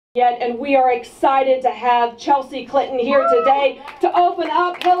Yet, and we are excited to have Chelsea Clinton here today to open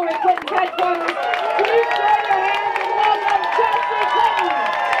up Hillary Clinton's headquarters. Please join your hands and welcome Chelsea Clinton.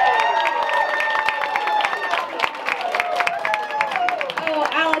 Oh,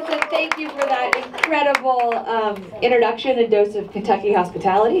 Allison, thank you for that incredible introduction and dose of Kentucky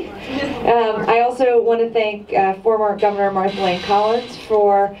hospitality. I also want to thank former Governor Martha Lane Collins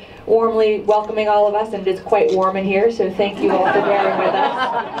for warmly welcoming all of us, and it's quite warm in here, so thank you all for bearing with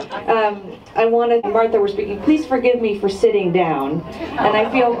us. I wanted, Martha, we're speaking, please forgive me for sitting down, and I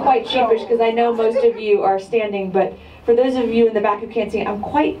feel quite sheepish because I know most of you are standing, but for those of you in the back who can't see, I'm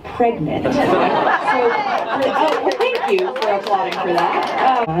quite pregnant. So, well, thank you for applauding for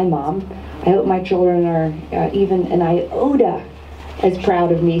that. My mom, I hope my children are even an iota as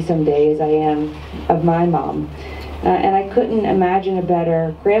proud of me someday as I am of my mom. And I couldn't imagine a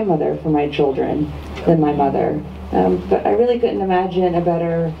better grandmother for my children than my mother. But I really couldn't imagine a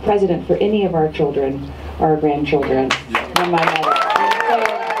better president for any of our children or our grandchildren than my mother. And so,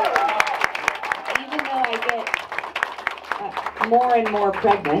 even though I get more and more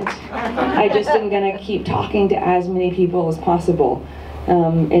pregnant, I just am going to keep talking to as many people as possible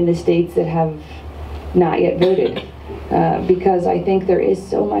in the states that have not yet voted. Because I think there is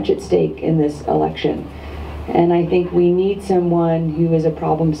so much at stake in this election. And I think we need someone who is a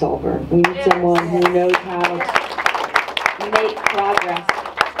problem solver. We need someone who knows how to make progress,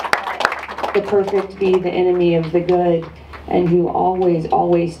 the perfect be the enemy of the good, and who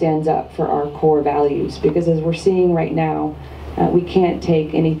always stands up for our core values. Because as we're seeing right now, we can't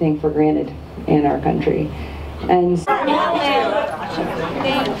take anything for granted in our country. And thank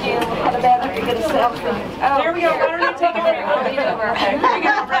you. Oh, there we go. Why don't you take it over? Okay. Are you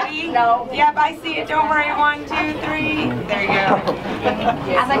guys ready? No. Yep, I see it. Don't worry. 1, 2, 3. There you go.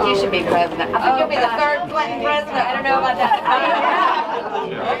 I think you should be president. I think you'll be the third Clinton president. I don't know about that.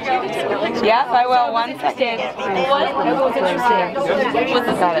 Yes, I will. 1 second. What? Was it interesting? Was this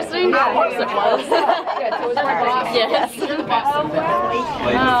interesting? Of course it was. Yes.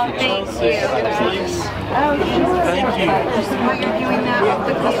 Oh, thank you. Thank you. While you're doing that,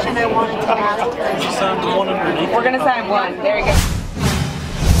 the question I wanted to ask. Sign one underneath. We're going to sign 1. There you go.